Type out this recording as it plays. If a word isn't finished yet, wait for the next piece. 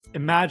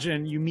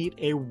Imagine you meet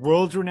a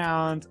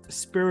world-renowned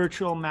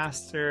spiritual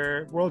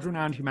master,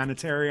 world-renowned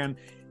humanitarian,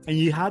 and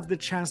you had the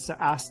chance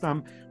to ask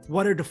them,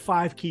 what are the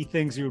 5 key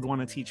things you would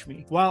want to teach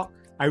me? Well,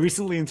 I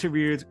recently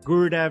interviewed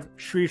Gurudev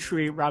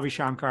Sri Ravi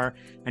Shankar,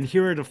 and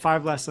here are the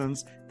 5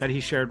 lessons that he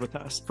shared with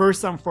us.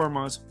 First and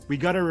foremost, we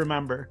got to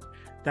remember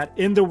that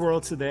in the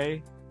world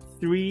today,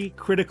 3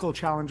 critical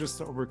challenges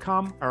to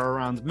overcome are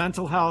around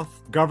mental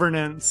health,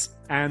 governance,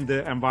 and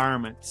the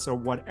environment. So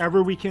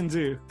whatever we can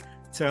do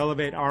to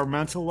elevate our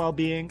mental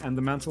well-being and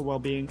the mental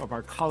well-being of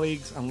our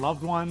colleagues and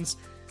loved ones,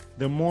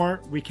 the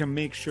more we can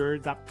make sure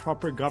that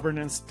proper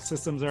governance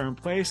systems are in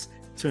place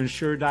to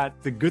ensure that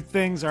the good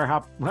things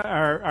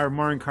are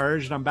more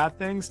encouraged than bad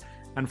things.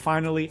 And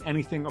finally,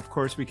 anything, of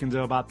course, we can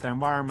do about the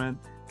environment,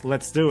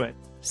 let's do it.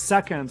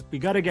 Second, we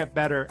got to get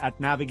better at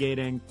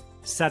navigating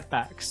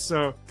setbacks.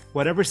 So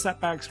whatever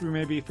setbacks we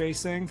may be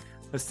facing,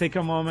 let's take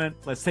a moment,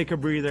 let's take a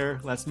breather,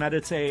 let's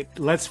meditate,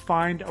 let's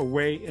find a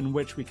way in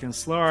which we can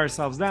slow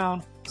ourselves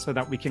down so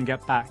that we can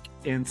get back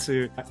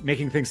into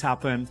making things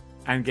happen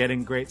and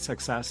getting great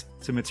success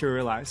to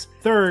materialize.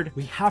 Third,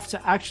 we have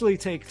to actually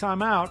take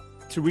time out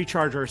to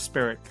recharge our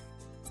spirit.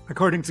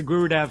 According to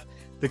Gurudev,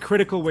 the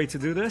critical way to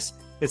do this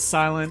is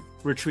silent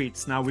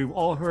retreats. Now, we've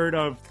all heard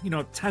of,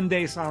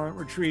 10-day silent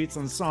retreats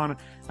and so on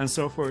and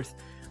so forth.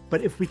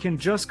 But if we can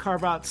just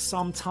carve out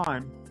some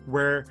time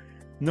where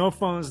no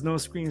phones, no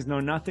screens, no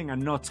nothing,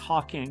 and no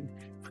talking,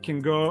 we can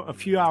go a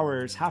few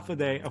hours, half a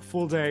day, a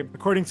full day.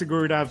 According to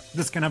Gurudev,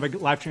 this can have a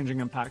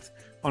life-changing impact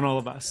on all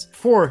of us.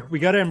 4, we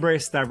got to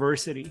embrace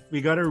diversity.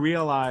 We got to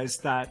realize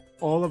that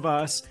all of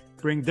us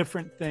bring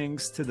different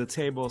things to the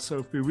table. So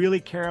if we really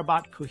care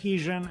about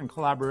cohesion and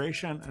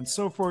collaboration and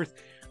so forth,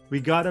 we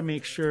got to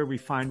make sure we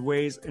find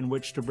ways in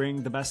which to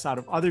bring the best out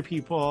of other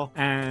people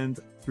and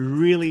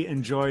really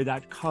enjoy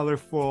that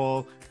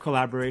colorful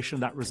collaboration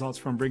that results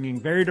from bringing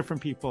very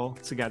different people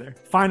together.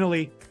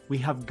 Finally, we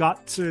have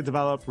got to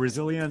develop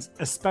resilience,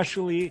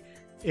 especially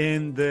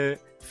in the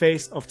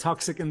face of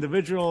toxic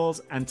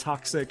individuals and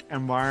toxic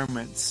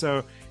environments.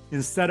 So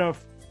instead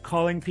of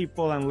calling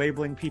people and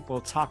labeling people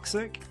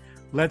toxic,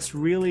 let's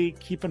really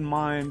keep in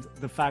mind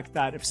the fact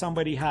that if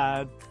somebody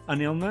had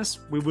an illness,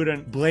 we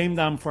wouldn't blame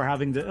them for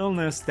having the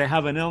illness. They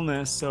have an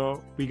illness,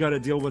 so we got to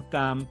deal with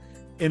them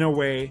in a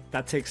way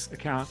that takes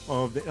account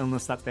of the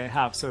illness that they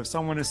have. So if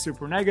someone is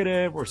super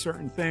negative or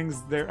certain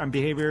things and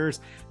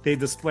behaviors they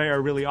display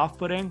are really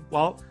off-putting,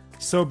 well,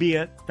 so be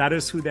it. That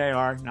is who they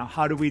are. Now,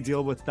 how do we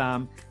deal with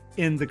them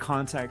in the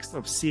context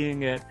of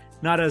seeing it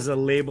not as a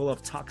label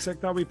of toxic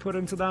that we put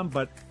into them,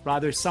 but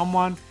rather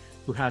someone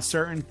who has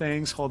certain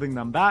things holding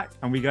them back,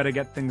 and we got to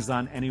get things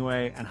done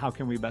anyway, and how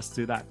can we best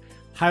do that?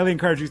 Highly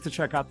encourage you to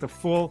check out the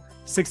full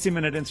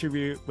 60-minute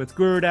interview with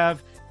Gurudev,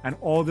 and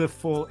all the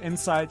full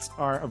insights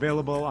are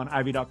available on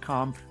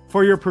ivy.com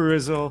for your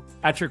perusal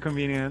at your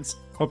convenience.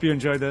 Hope you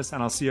enjoyed this,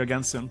 and I'll see you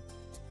again soon.